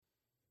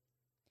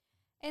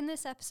In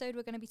this episode,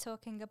 we're going to be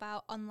talking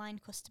about online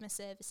customer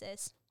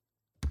services.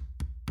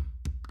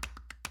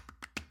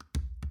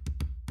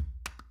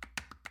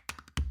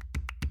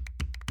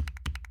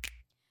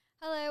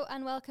 Hello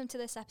and welcome to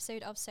this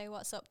episode of So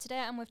What's Up. Today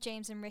I'm with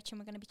James and Rich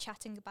and we're going to be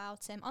chatting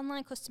about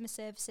online customer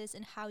services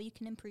and how you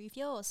can improve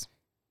yours.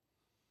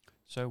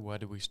 So where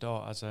do we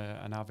start? As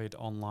an avid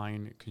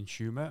online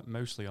consumer,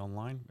 mostly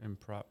online, in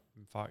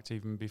fact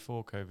even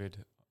before COVID,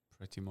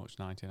 pretty much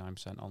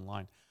 99%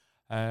 online.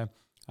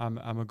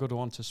 I'm a good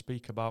one to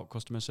speak about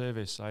customer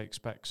service. I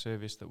expect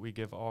service that we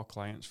give our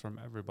clients from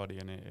everybody,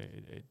 and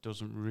it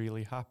doesn't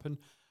really happen.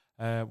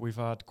 We've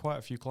had quite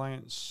a few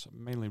clients,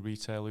 mainly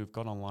retail, who've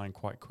gone online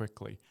quite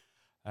quickly.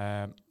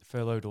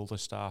 Furloughed all the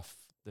staff.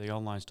 The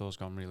online store's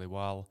gone really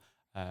well,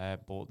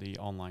 but the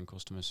online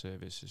customer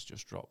service has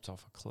just dropped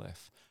off a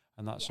cliff.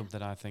 And that's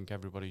something I think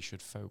everybody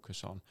should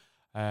focus on.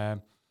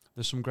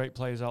 There's some great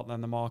players out there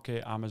in the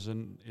market.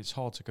 Amazon, it's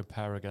hard to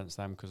compare against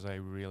them because they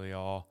really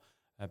are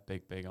a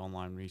big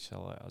online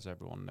retailer, as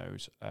everyone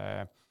knows.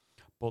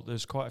 But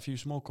there's quite a few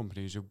small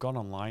companies who've gone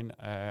online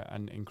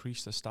and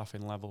increased their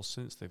staffing levels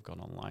since they've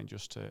gone online,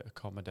 just to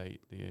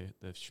accommodate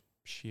the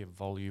sheer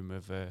volume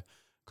of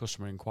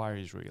customer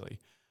inquiries, really.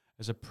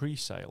 As a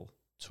pre-sale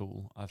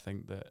tool, I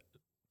think that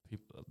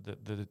people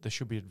there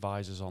should be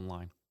advisors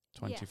online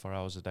 24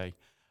 hours a day.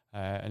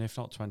 And if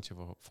not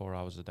 24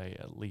 hours a day,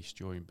 at least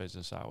during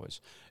business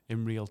hours,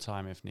 in real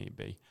time if need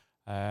be.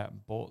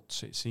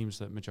 But it seems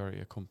that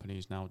majority of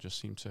companies now just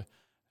seem to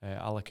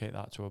allocate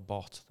that to a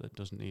bot that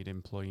doesn't need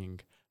employing,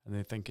 and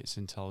they think it's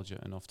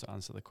intelligent enough to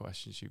answer the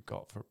questions you've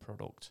got for a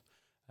product.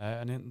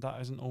 And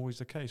that isn't always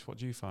the case. What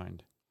do you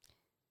find?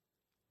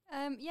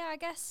 I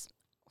guess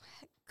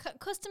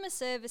customer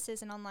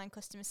services and online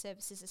customer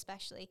services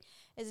especially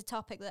is a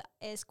topic that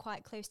is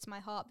quite close to my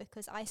heart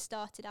because I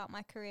started out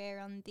my career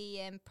on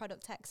the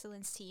product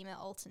excellence team at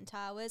Alton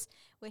Towers,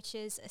 which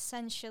is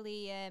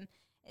essentially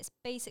it's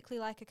basically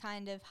like a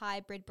kind of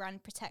hybrid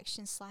brand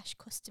protection /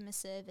 customer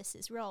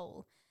services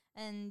role.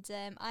 And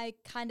I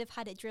kind of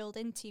had it drilled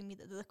into me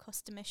that the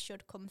customer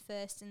should come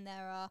first and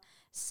there are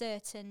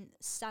certain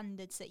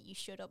standards that you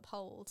should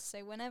uphold.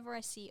 So whenever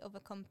I see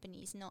other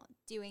companies not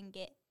doing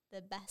it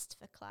the best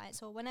for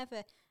clients, or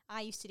whenever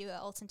I used to do it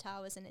at Alton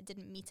Towers and it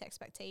didn't meet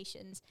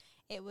expectations,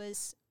 it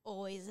was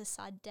always a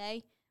sad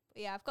day.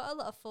 But yeah, I've got a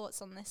lot of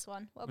thoughts on this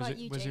one. What about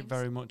you, James? Was it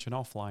very much an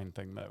offline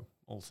thing though,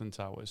 Alton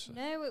Towers?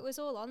 No, it was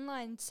all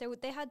online. So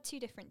they had two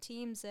different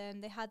teams.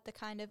 They had the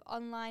kind of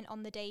online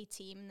on the day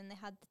team, and then they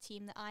had the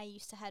team that I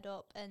used to head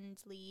up and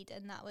lead,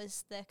 and that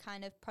was the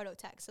kind of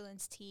product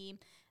excellence team.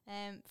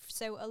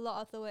 So a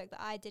lot of the work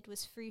that I did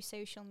was through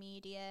social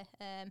media,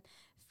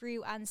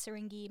 through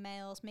answering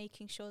emails,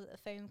 making sure that the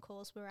phone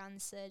calls were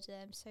answered.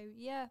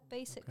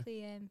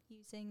 Basically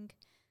using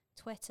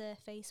Twitter,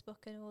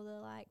 Facebook and all the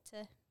like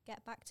to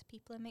get back to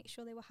people and make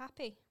sure they were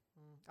happy.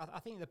 I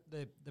think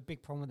the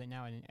big problem with it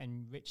now,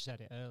 and Rich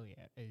said it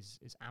earlier, is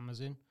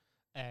Amazon.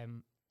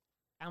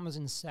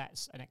 Amazon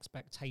sets an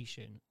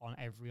expectation on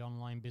every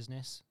online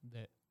business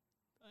that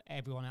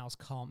everyone else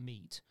can't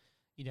meet.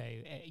 You know,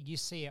 you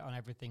see it on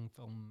everything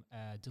from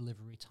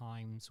delivery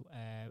times,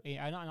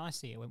 and I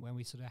see it when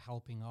we're sort of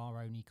helping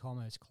our own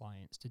e-commerce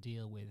clients to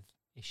deal with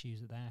issues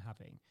that they're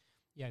having.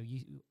 You know,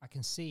 I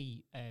can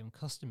see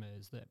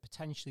customers that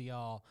potentially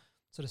are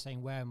sort of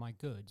saying, where are my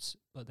goods?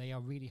 But they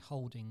are really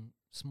holding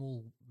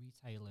small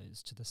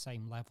retailers to the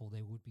same level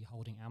they would be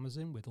holding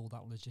Amazon with all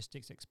that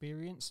logistics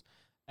experience.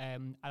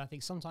 And I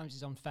think sometimes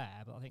it's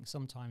unfair, but I think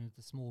sometimes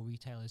the small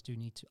retailers do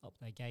need to up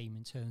their game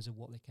in terms of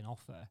what they can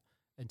offer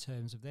in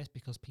terms of this,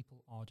 because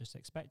people are just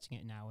expecting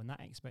it now, and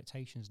that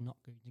expectation is not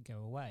going to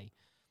go away.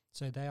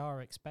 So they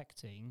are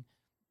expecting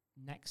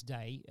next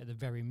day, at the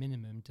very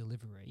minimum,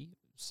 delivery,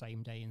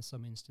 same day in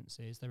some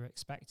instances. They're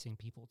expecting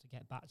people to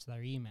get back to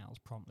their emails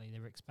promptly.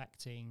 They're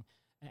expecting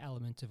an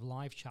element of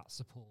live chat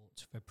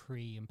support for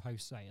pre and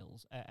post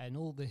sales, and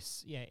all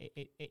this.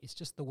 It's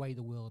just the way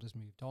the world has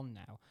moved on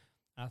now.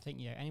 And I think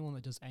anyone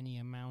that does any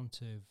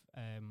amount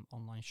of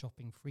online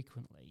shopping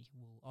frequently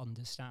will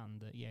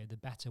understand that the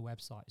better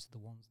websites are the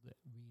ones that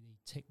really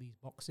tick these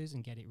boxes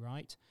and get it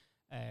right,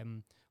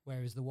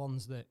 whereas the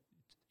ones that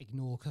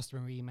ignore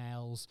customer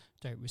emails,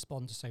 don't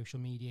respond to social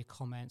media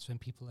comments when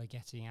people are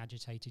getting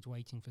agitated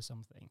waiting for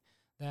something,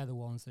 they're the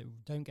ones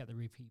that don't get the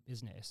repeat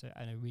business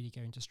and are really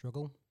going to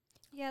struggle.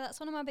 Yeah,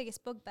 that's one of my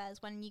biggest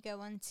bugbears when you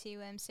go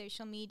onto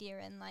social media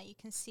and like you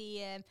can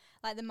see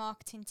like the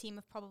marketing team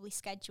have probably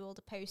scheduled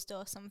a post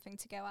or something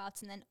to go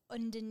out, and then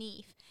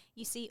underneath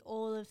you see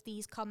all of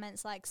these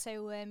comments like,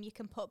 so you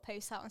can put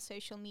posts out on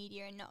social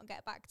media and not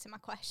get back to my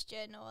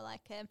question, or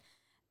like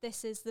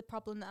this is the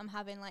problem that I'm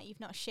having, like you've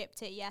not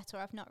shipped it yet,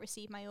 or I've not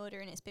received my order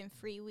and it's been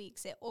 3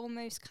 weeks. It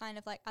almost kind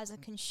of like, as a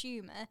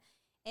consumer,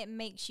 it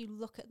makes you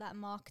look at that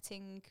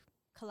marketing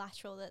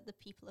collateral that the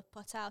people have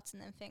put out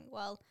and then think,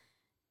 well,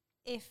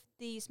 if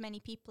these many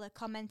people are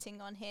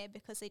commenting on here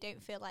because they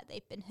don't feel like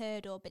they've been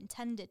heard or been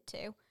tended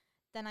to,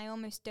 then I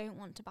almost don't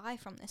want to buy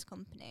from this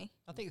company.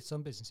 I think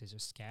some businesses are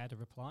scared of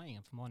replying,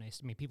 if I'm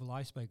honest. I mean, people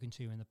I've spoken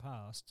to in the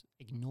past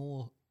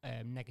ignore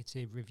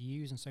negative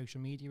reviews and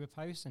social media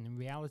posts, and in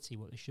reality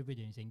what they should be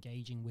doing is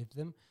engaging with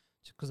them,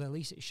 because at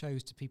least it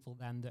shows to people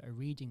then that are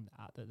reading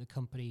that the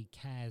company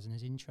cares and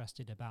is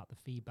interested about the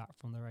feedback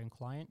from their own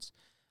clients.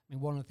 I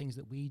mean, one of the things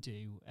that we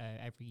do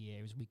every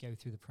year is we go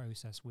through the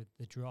process with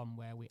the drum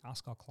where we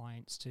ask our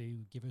clients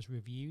to give us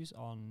reviews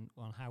on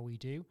how we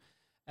do.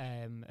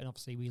 And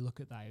obviously we look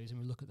at those and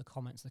we look at the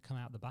comments that come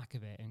out the back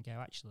of it and go,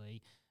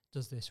 actually,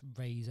 does this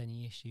raise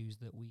any issues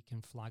that we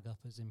can flag up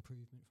as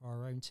improvement for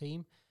our own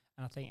team?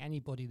 And I think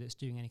anybody that's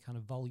doing any kind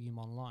of volume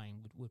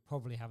online would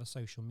probably have a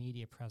social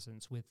media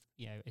presence with,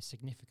 a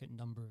significant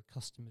number of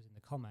customers in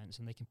the comments,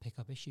 and they can pick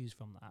up issues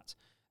from that.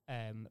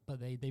 But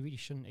they really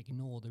shouldn't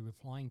ignore the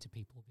replying to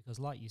people, because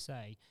like you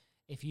say,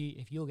 if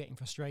you're getting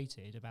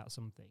frustrated about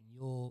something,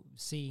 you're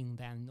seeing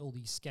then all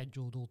these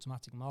scheduled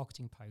automatic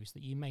marketing posts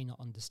that you may not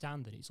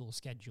understand that it's all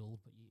scheduled,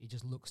 but it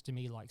just looks to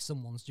me like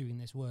someone's doing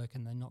this work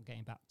and they're not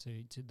getting back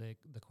to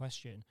the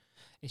question.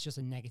 It's just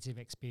a negative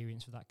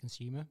experience for that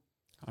consumer.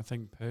 I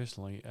think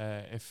personally,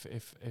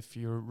 if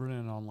you're running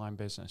an online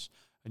business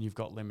and you've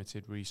got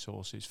limited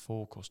resources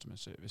for customer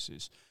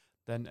services,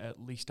 then at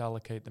least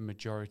allocate the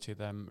majority of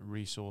them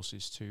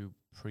resources to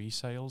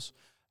pre-sales.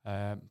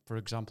 For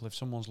example, if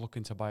someone's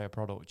looking to buy a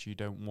product, you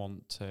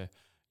want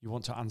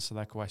to answer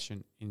their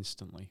question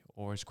instantly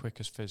or as quick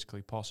as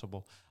physically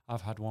possible.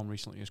 I've had one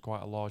recently. It's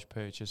quite a large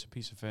purchase, a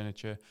piece of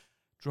furniture.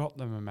 Dropped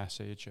them a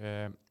message,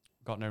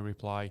 got no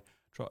reply.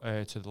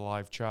 To the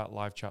live chat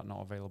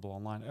not available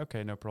online.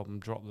 Okay, no problem.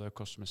 Drop the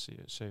customer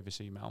service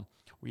email.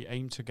 We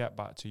aim to get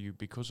back to you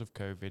because of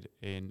COVID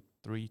in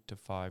 3 to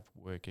 5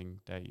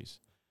 working days.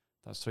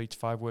 That's 3 to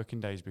 5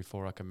 working days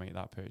before I can make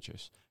that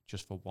purchase,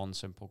 just for one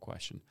simple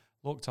question.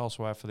 Looked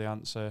elsewhere for the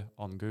answer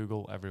on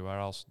Google, everywhere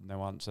else,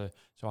 no answer.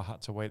 So I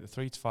had to wait the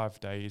 3 to 5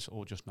 days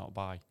or just not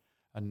buy.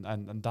 And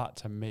that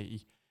to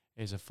me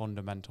is a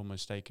fundamental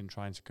mistake in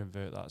trying to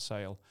convert that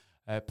sale.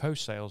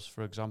 Post-sales,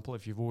 for example,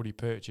 if you've already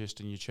purchased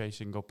and you're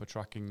chasing up a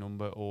tracking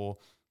number or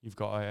you've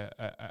got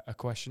a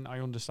question, I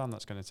understand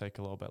that's going to take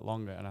a little bit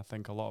longer, and I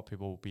think a lot of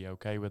people will be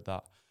okay with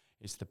that.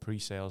 It's the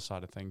pre-sales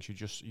side of things.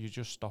 You're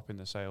just stopping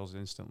the sales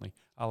instantly.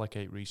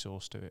 Allocate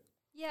resource to it.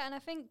 Yeah, and I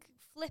think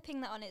flipping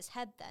that on its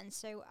head then,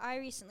 so I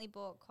recently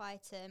bought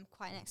quite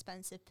an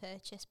expensive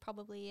purchase,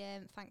 probably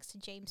thanks to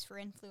James for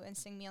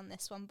influencing me on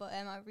this one, but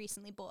I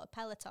recently bought a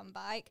Peloton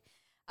bike.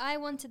 I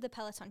wanted the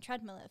Peloton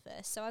treadmill at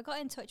first, so I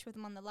got in touch with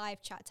them on the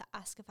live chat to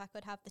ask if I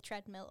could have the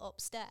treadmill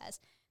upstairs.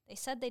 They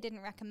said they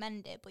didn't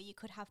recommend it, but you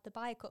could have the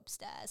bike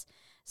upstairs.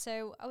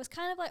 So I was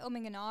kind of like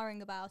umming and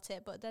ahhing about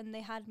it, but then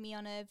they had me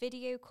on a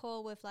video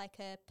call with like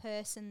a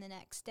person the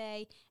next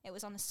day. It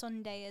was on a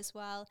Sunday as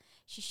well.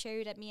 She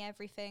showed at me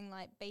everything,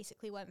 like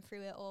basically went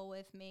through it all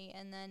with me,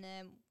 and then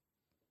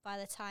by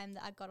the time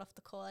that I got off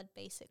the call, I'd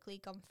basically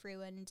gone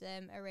through and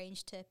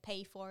arranged to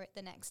pay for it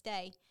the next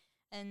day.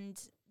 And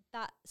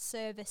that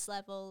service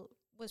level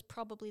was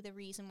probably the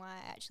reason why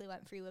I actually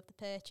went through with the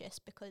purchase,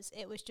 because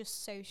it was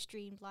just so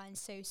streamlined,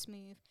 so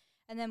smooth.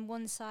 And then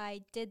once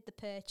I did the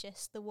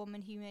purchase, the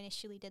woman who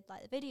initially did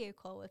like the video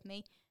call with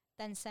me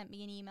then sent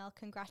me an email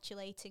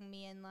congratulating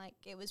me, and like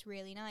it was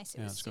really nice.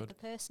 It was super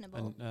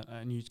personable.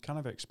 And you'd kind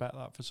of expect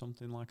that for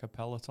something like a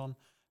Peloton.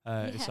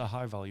 It's a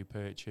high value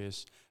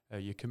purchase.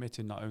 You're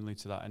committing not only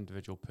to that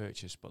individual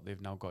purchase, but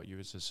they've now got you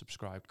as a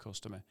subscribed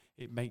customer.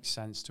 It makes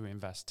sense to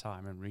invest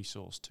time and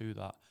resource to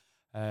that.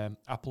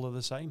 Apple are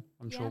the same.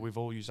 I'm sure we've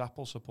all used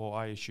Apple support.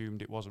 I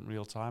assumed it wasn't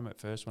real time at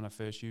first when I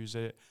first used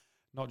it.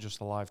 Not just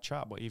the live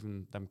chat, but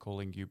even them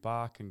calling you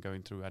back and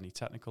going through any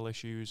technical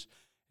issues.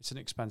 It's an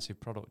expensive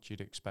product.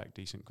 You'd expect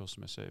decent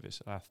customer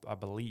service. I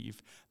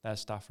believe their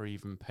staff are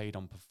even paid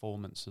on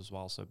performance as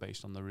well. So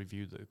based on the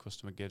review that the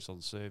customer gives on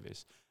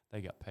service,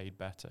 they get paid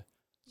better.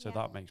 So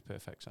that makes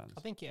perfect sense.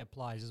 I think it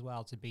applies as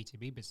well to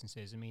B2B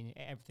businesses. I mean,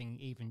 everything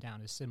even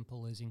down as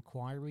simple as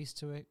inquiries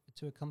to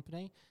a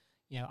company.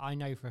 I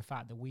know for a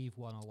fact that we've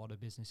won a lot of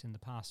business in the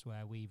past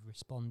where we've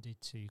responded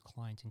to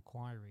client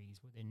inquiries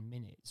within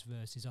minutes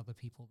versus other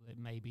people that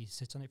maybe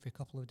sit on it for a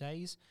couple of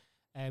days.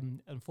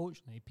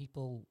 Unfortunately,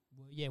 people,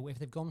 if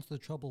they've gone to the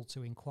trouble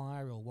to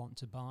inquire or want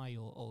to buy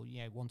or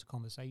want a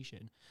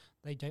conversation,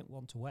 they don't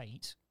want to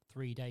wait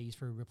 3 days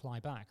for a reply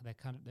back.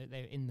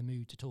 They're in the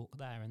mood to talk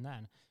there and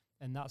then.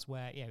 And that's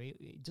where,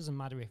 it doesn't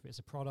matter if it's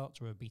a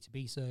product or a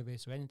B2B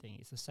service or anything.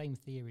 It's the same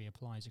theory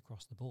applies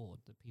across the board,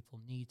 that people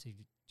need to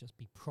just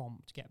be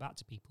prompt to get back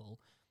to people.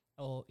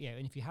 Or,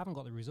 and if you haven't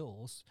got the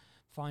resource,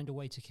 find a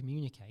way to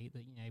communicate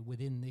that,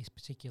 within this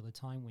particular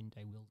time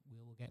window,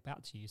 we'll get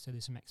back to you. So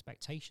there's some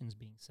expectations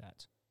being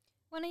set.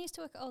 When I used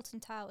to work at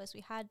Alton Towers,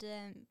 we had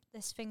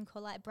this thing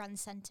called like brand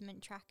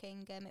sentiment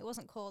tracking. It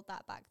wasn't called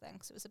that back then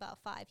because it was about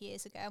 5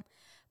 years ago.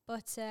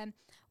 But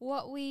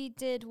what we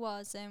did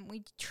was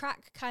we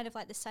tracked kind of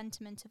like the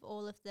sentiment of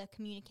all of the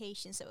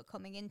communications that were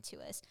coming into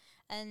us.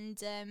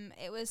 And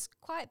it was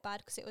quite bad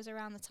because it was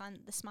around the time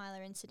that the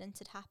Smiler incident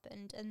had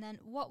happened. And then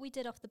what we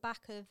did off the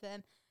back of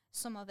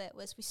some of it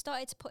was we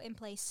started to put in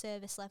place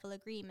service level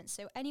agreements.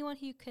 So anyone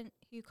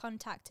who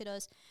contacted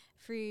us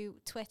through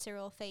Twitter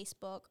or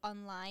Facebook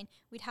online,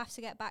 we'd have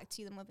to get back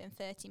to them within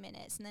 30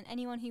 minutes. And then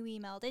anyone who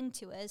emailed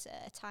into us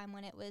at a time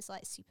when it was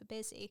like super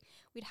busy,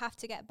 we'd have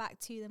to get back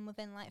to them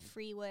within like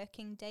 3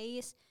 working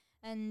days.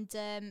 And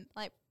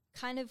like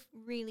kind of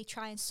really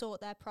try and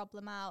sort their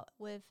problem out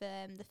with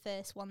the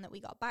first one that we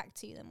got back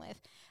to them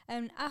with.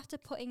 And after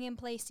putting in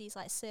place these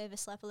like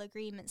service level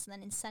agreements and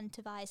then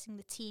incentivizing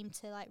the team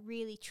to like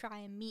really try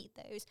and meet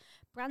those,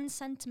 brand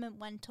sentiment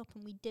went up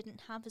and we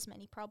didn't have as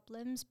many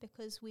problems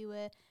because we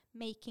were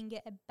making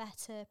it a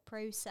better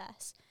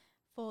process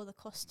for the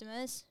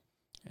customers.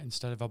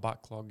 Instead of a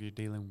backlog, you're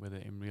dealing with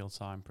it in real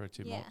time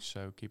pretty much,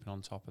 so keeping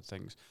on top of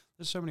things.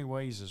 There's so many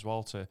ways as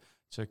well to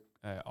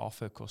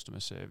offer customer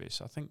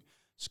service. I think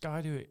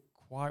Sky do it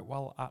quite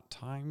well at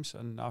times,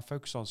 and I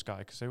focus on Sky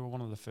because they were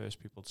one of the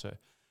first people to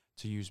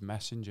use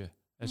Messenger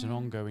as an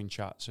ongoing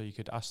chat, so you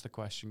could ask the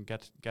question,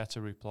 get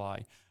a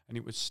reply, and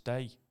it would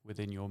stay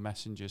within your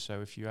Messenger.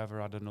 So if you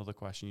ever had another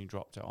question, you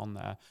dropped it on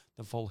there,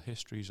 the full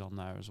history's on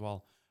there as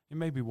well. It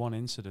may be one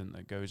incident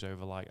that goes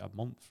over like a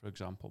month, for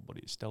example, but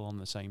it's still on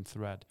the same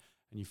thread,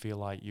 and you feel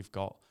like you've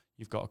got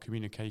a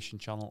communication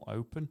channel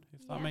open,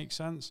 if that makes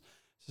sense.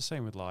 It's the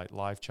same with like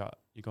live chat.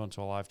 You go into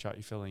a live chat,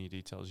 you fill in your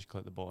details, you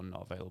click the button,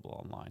 not available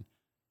online,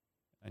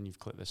 and you've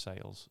clicked the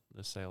sales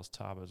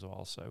tab as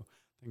well. So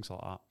things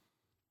like that.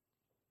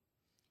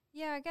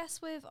 Yeah, I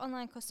guess with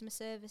online customer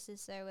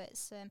services, though,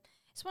 it's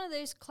one of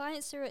those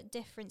clients are at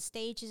different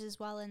stages as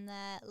well in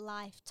their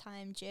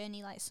lifetime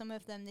journey. Like some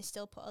of them, they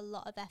still put a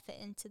lot of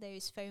effort into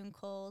those phone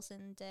calls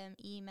and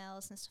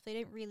emails and stuff. They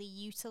don't really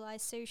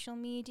utilize social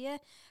media.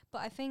 But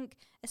I think,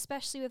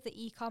 especially with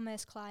the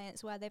e-commerce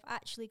clients where they've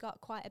actually got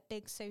quite a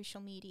big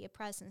social media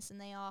presence and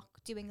they are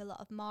doing a lot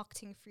of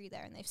marketing through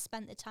there and they've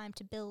spent the time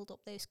to build up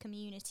those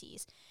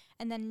communities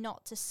and then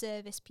not to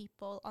service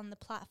people on the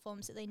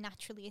platforms that they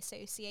naturally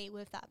associate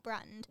with that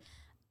brand,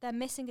 they're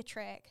missing a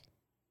trick.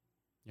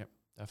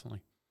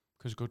 Definitely,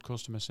 because good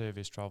customer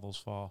service travels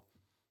far,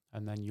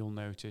 and then you'll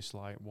notice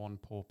like one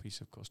poor piece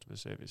of customer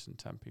service and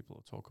 10 people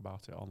will talk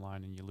about it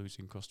online and you're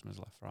losing customers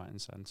left, right and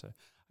centre.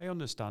 I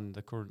understand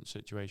the current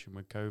situation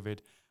with COVID.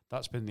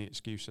 That's been the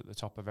excuse at the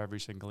top of every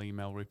single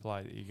email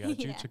reply that you get.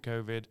 Due to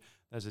COVID,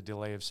 there's a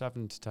delay of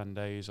 7 to 10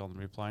 days on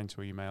replying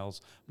to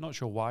emails. I'm not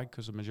sure why,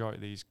 because the majority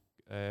of these,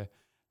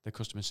 the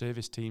customer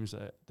service teams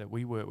that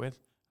we work with,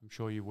 I'm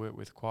sure you work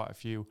with quite a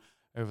few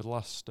over the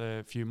last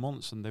few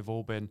months, and they've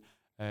all been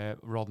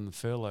rather than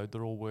furloughed,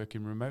 they're all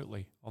working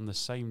remotely on the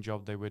same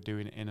job they were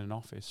doing in an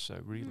office. So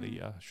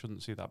really, I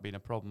shouldn't see that being a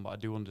problem. But I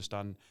do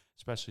understand,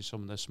 especially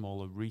some of the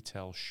smaller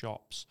retail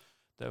shops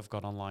that have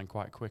gone online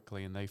quite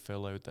quickly and they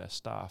furloughed their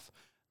staff.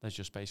 There's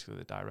just basically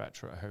the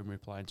director at home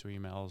replying to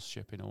emails,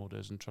 shipping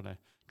orders, and trying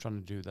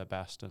to do their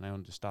best. And I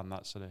understand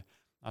that's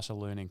a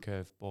learning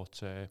curve,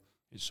 but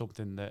it's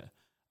something that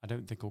I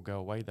don't think will go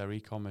away. Their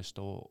e-commerce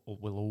store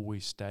will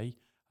always stay.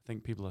 I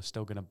think people are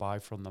still going to buy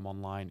from them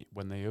online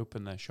when they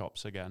open their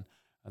shops again,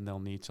 and they'll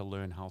need to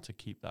learn how to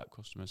keep that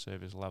customer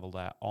service level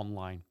there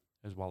online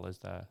as well as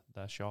their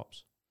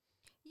shops.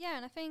 Yeah,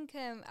 and I think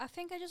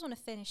I just want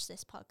to finish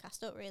this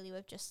podcast up really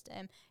with just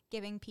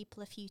giving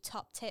people a few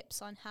top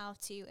tips on how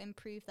to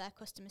improve their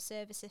customer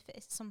service if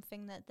it's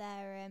something that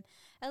they're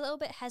a little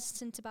bit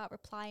hesitant about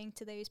replying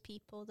to those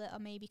people that are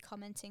maybe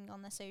commenting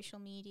on their social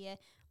media,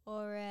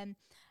 or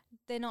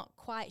they're not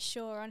quite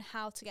sure on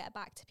how to get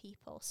back to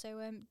people.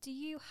 So do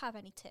you have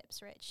any tips,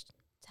 Rich,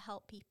 to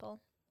help people?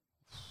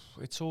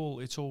 It's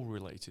all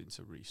related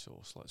to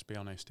resource, let's be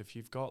honest. If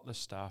you've got the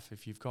staff,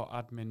 if you've got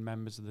admin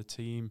members of the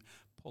team,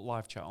 put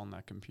live chat on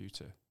their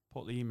computer.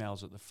 Put the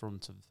emails at the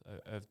front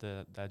of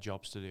their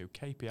jobs to do.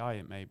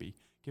 KPI it maybe.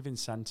 Give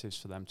incentives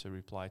for them to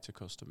reply to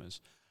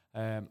customers.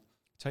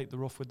 Take the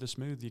rough with the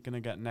smooth. You're going to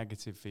get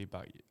negative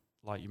feedback,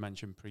 like you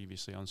mentioned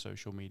previously, on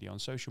social media. On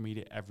social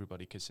media,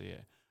 everybody can see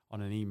it. On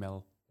an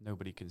email,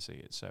 nobody can see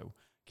it. So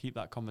keep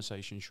that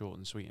conversation short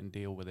and sweet and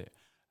deal with it.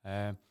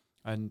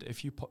 And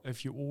if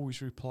you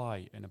always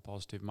reply in a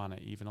positive manner,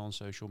 even on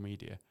social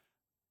media,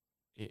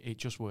 it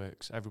just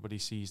works. Everybody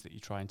sees that you're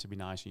trying to be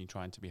nice and you're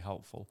trying to be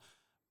helpful.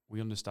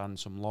 We understand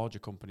some larger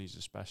companies,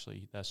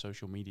 especially their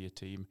social media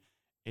team,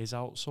 is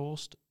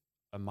outsourced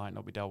and might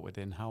not be dealt with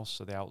in-house.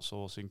 So the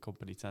outsourcing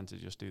company tend to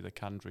just do the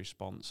canned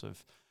response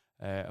of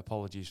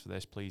apologies for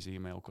this, please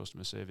email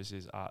customer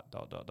services at ...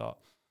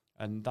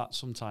 And that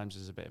sometimes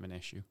is a bit of an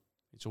issue.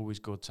 It's always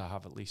good to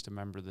have at least a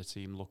member of the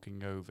team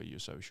looking over your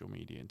social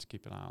media and to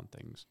keep an eye on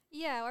things.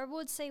 Yeah, I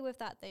would say with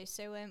that though,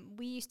 so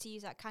we used to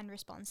use that canned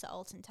response at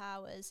Alton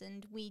Towers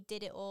and we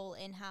did it all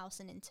in-house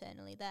and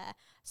internally there.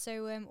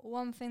 So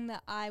one thing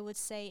that I would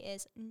say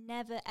is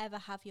never ever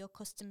have your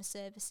customer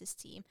services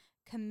team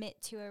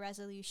commit to a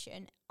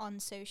resolution on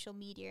social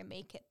media and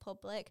make it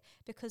public,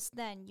 because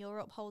then you're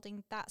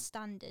upholding that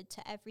standard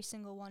to every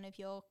single one of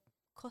your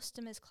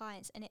customers,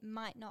 clients, and it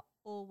might not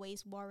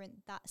always warrant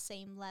that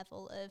same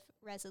level of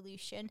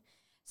resolution.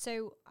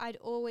 So I'd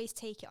always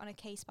take it on a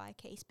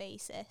case-by-case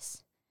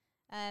basis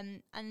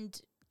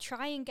and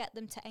try and get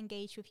them to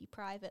engage with you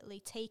privately,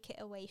 take it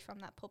away from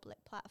that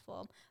public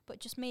platform, but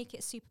just make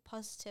it super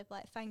positive,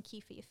 like, thank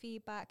you for your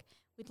feedback,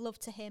 we'd love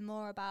to hear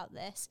more about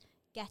this,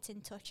 get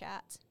in touch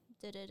at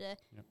da-da-da.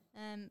 Yep.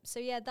 So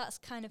yeah, that's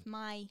kind of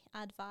my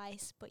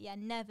advice, but yeah,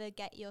 never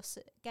get your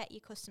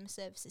customer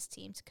services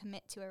team to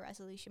commit to a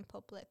resolution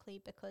publicly,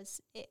 because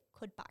it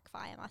could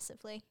backfire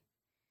massively.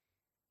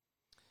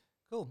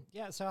 Cool.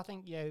 Yeah, so I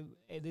think,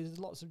 there's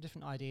lots of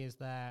different ideas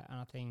there, and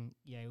I think,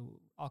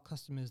 our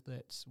customers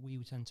that we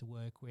tend to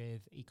work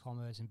with,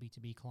 e-commerce and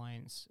B2B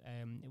clients,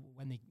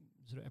 when they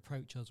sort of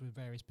approach us with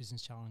various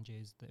business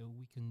challenges, that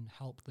we can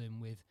help them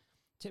with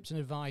tips and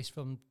advice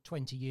from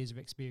 20 years of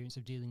experience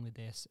of dealing with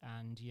this,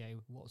 and,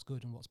 what's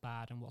good and what's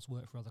bad and what's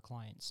worked for other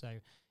clients. So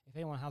if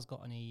anyone has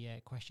got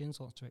any questions,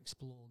 wants to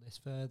explore this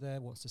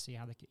further, wants to see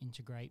how they can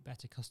integrate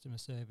better customer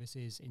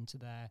services into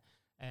their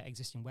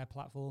existing web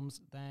platforms,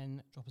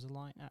 then drop us a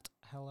line at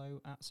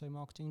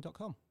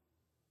hello@somarketing.com.